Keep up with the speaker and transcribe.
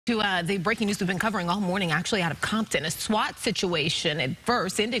To the breaking news we've been covering all morning, actually out of Compton, a SWAT situation at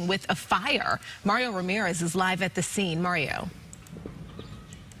first ending with a fire. Mario Ramirez is live at the scene. Mario.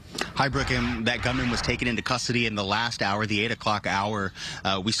 Hi, Brooke. And that gunman was taken into custody in the last hour, the 8 o'clock hour.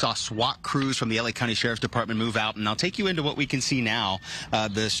 We saw SWAT crews from the LA County Sheriff's Department move out, and I'll take you into what we can see now.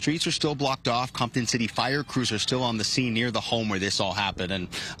 The streets are still blocked off. Compton City fire crews are still on the scene near the home where this all happened. And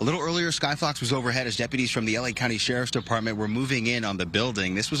a little earlier, Skyfox was overhead as deputies from the LA County Sheriff's Department were moving in on the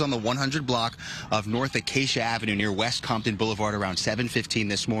building. This was on the 100 block of North Acacia Avenue near West Compton Boulevard around 7:15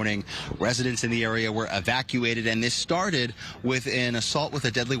 this morning. Residents in the area were evacuated, and this started with an assault with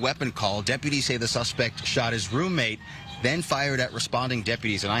a deadly weapon call. Deputies say the suspect shot his roommate, then fired at responding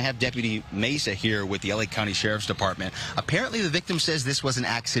deputies. And I have Deputy Mesa here with the LA County Sheriff's Department. Apparently, the victim says this was an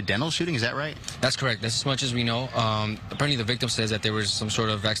accidental shooting. Is that right? That's correct. That's as much as we know. Apparently, the victim says that there was some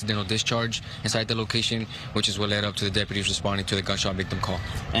sort of accidental discharge inside the location, which is what led up to the deputies responding to the gunshot victim call.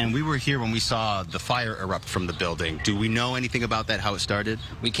 And we were here when we saw the fire erupt from the building. Do we know anything about that, how it started?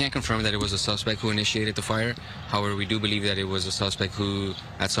 We can't confirm that it was a suspect who initiated the fire. However, we do believe that it was a suspect who,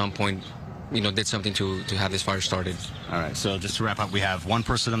 at some point, did something to have this fire started. All right, so just to wrap up, we have one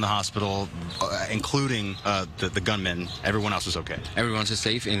person in the hospital, including the gunman. Everyone else is okay. Everyone is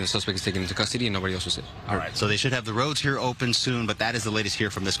safe, and the suspect is taken into custody, and nobody else is safe. All right, so they should have the roads here open soon, but that is the latest here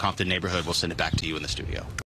from this Compton neighborhood. We'll send it back to you in the studio.